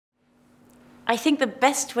I think the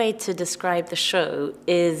best way to describe the show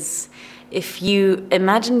is if you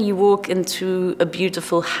imagine you walk into a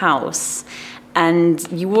beautiful house and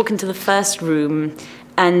you walk into the first room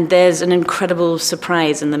and there's an incredible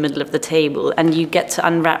surprise in the middle of the table and you get to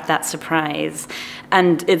unwrap that surprise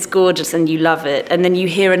and it's gorgeous and you love it, and then you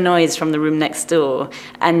hear a noise from the room next door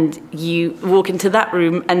and you walk into that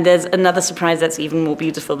room and there's another surprise that's even more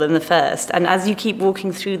beautiful than the first, and as you keep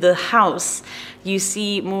walking through the house you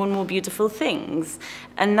see more and more beautiful things,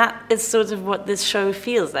 and that is sort of what this show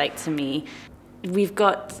feels like to me. We've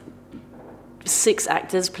got 6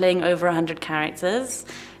 actors playing over 100 characters.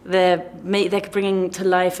 They're bringing to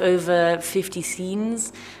life over 50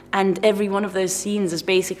 scenes, and every one of those scenes is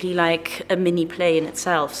basically like a mini play in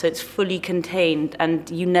itself, so it's fully contained and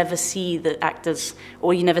you never see the actors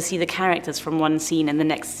or you never see the characters from one scene and the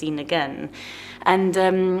next scene again.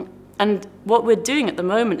 And what we're doing at the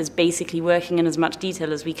moment is basically working in as much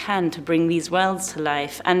detail as we can to bring these worlds to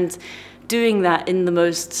life, and doing that in the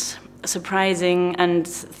most surprising and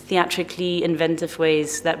theatrically inventive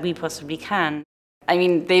ways that we possibly can. I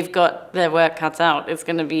mean, they've got their work cut out. It's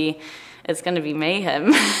going to be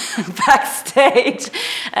mayhem backstage,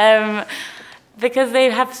 because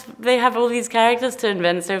they have all these characters to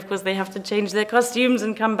invent. So of course they have to change their costumes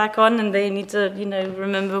and come back on, and they need to, you know,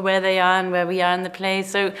 remember where they are and where we are in the play.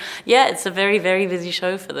 So yeah, it's a very, very busy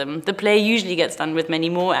show for them. The play usually gets done with many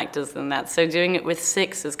more actors than that. So doing it with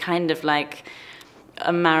 6 is kind of like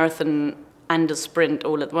a marathon and a sprint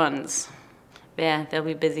all at once. But yeah, they'll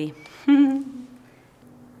be busy.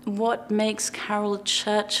 What makes Caryl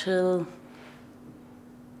Churchill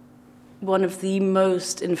one of the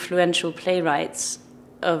most influential playwrights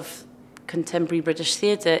of contemporary British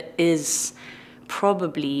theatre is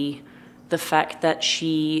probably the fact that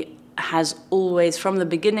she has always, from the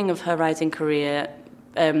beginning of her writing career,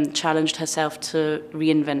 challenged herself to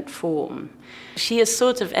reinvent form. She is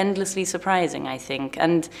sort of endlessly surprising, I think,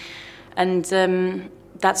 and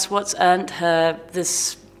that's what's earned her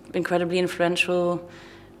this incredibly influential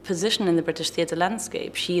position in the British theatre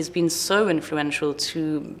landscape. She has been so influential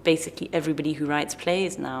to basically everybody who writes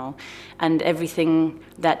plays now, and everything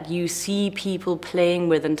that you see people playing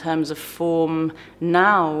with in terms of form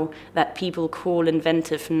now, that people call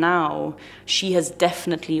inventive now, she has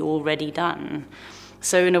definitely already done.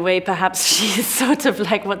 So in a way, perhaps she's sort of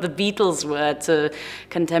like what the Beatles were to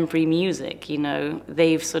contemporary music, you know.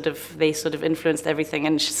 They sort of influenced everything,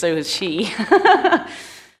 and so has she.